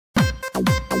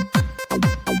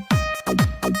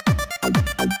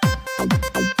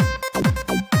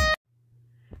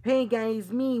Hey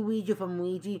guys, me Luigi from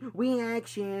Luigi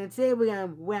Reaction. Today we're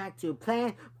gonna react to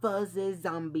Plants vs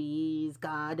Zombies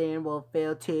Garden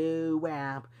Warfare 2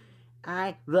 rap.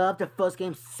 I love the first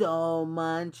game so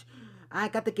much. I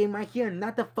got the game right here,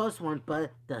 not the first one, but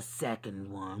the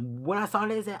second one. When I saw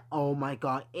this, I said, oh my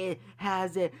god, it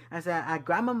has it. I said, I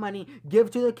grab my money, give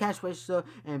it to the cash register,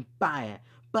 and buy it.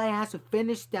 But it has to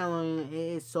finish downloading.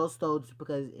 It is so slow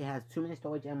because it has too many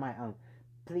storage in my own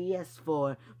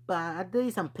PS4, but I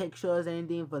did some pictures and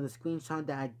anything for the screenshot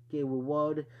that I get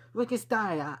rewarded. We can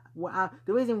start.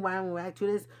 The reason why I'm reacting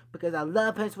to this because I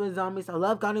love Plants vs Zombies. I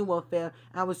love Garden Warfare.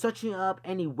 I was searching up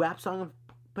any rap song of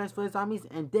Plants vs Zombies,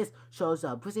 and this shows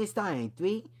up. Let's get started in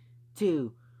 3,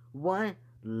 2, 1.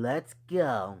 Let's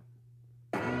go.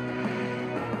 JT.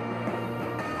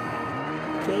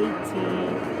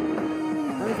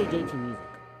 I would say JT music.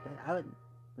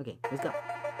 Okay, let's go.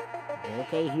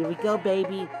 Okay, here we go,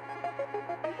 baby.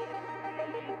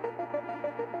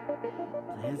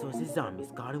 Plants vs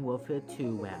Zombies Garden Warfare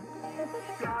 2 rap.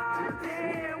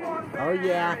 Oh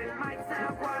yeah.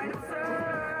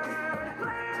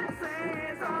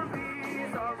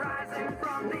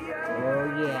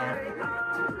 Oh yeah.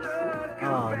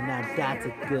 Oh, now that's a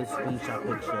good screenshot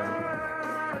picture.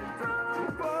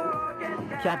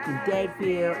 Captain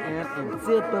Deadfield and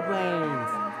Super Brains.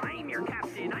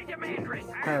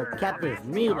 Her captains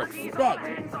need respect.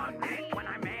 When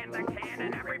I man the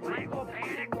cannon, every plant will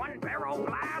panic. One barrel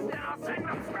blast and I'll send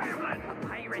them scrambling.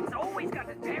 Pirates always got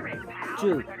the spirit.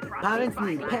 True, pirates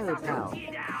need parrot power.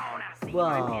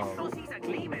 Whoa.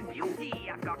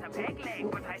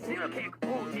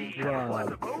 Whoa.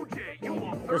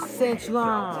 The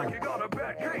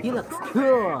Centron. He looks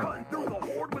cool.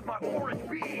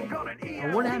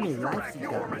 I wonder how many lives he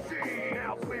got.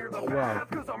 Whoa.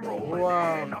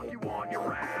 Whoa.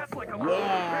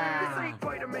 Yeah.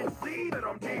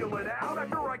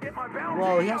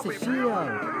 Whoa, he has a shield.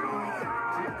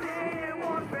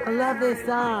 I love this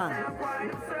song.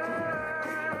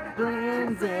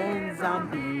 Plants and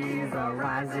zombies are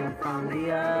rising from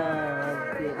the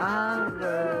earth. They are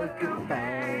looking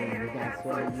bad. That's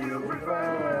what you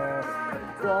prefer.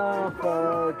 Don't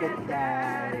forget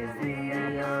that it's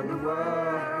the other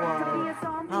world.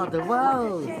 Oh, the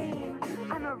rose.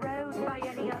 I'm a rose by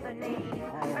any other name.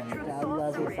 I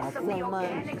love this song so much.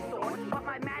 But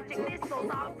my magic missiles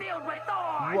are filled with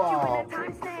thorns. Whoa.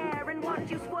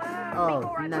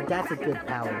 Oh, now that's a good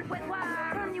power.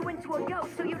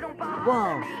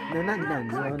 Whoa. No.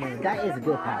 That is a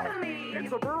good power.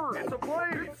 It's a bird. It's a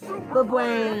plane. The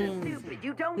brains.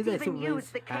 You don't He's even use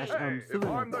the Ash, cake. if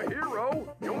I'm the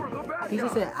hero, you're the bad guy. He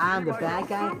just said, I'm the bad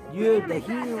guy, you're the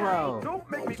hero.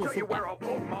 Don't make me tell you where I'll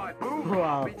poke my boot.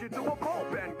 Wow. Beat you to a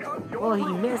pulp and cut your Oh, he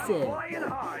throat. missed it. Flying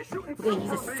high, shooting Okay,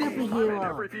 he's a for me. superhero. I'm in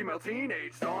every female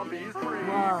teenage zombie's dream.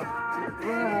 Whoa,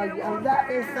 I love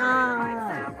this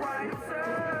song.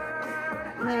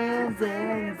 Plants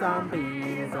and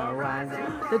zombies are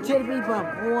rising. The chippy bump,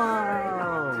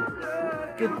 whoa.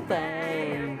 Good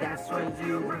thing, that's what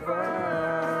you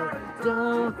prefer.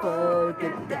 Don't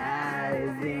forget that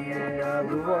is the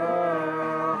other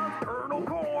world. Kernel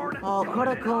corn. Oh,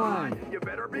 kernel corn. You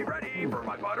better be ready for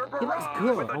my butter barrage. He looks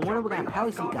cool. I wonder what kind of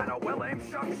powers he got. A well-aimed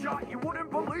shot you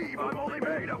wouldn't believe. I'm only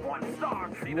made of one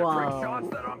stock. See the Whoa. trick shots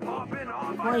that I'm popping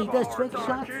off. Wait, he does trick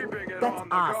shots? That's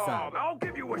awesome. I'll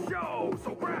give you a show,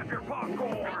 so grab your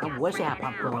popcorn. I wish I had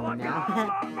popcorn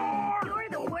now. You're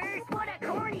the worst. What a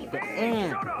corny bird.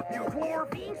 And Shut up, you dwarf.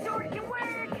 Being short can work.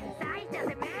 Size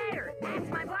doesn't matter. That's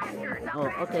my blasters. oh,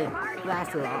 okay,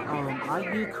 Blaster, are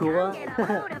you cool?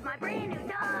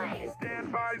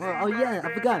 Oh yeah, I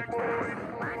forgot.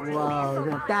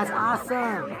 Whoa, that's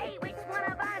awesome.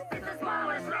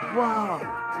 Whoa,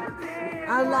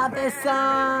 I love this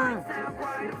song.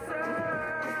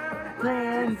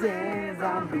 Plants and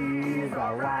zombies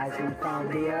are rising from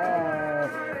the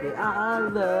earth. They are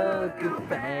looking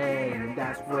fame.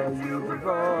 That's what you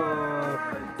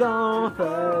prefer. Don't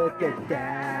forget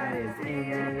that it's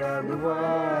in the other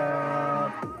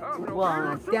world.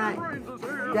 Well,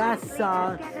 that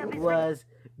song was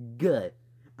good.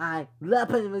 I love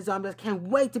Plants vs Zombies. Can't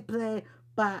wait to play,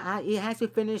 but it has to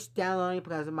finish downloading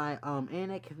because of my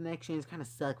internet connections kind of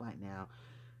suck right now.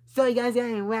 So you guys got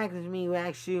any reactions with me,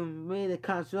 reaction with the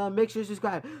console. Make sure to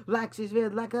subscribe, like this video,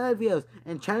 like other videos,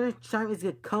 and channel is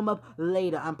gonna come up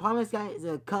later. I promise, guys, it's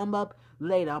gonna come up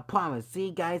later. I promise. See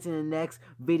you guys in the next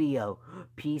video.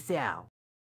 Peace out.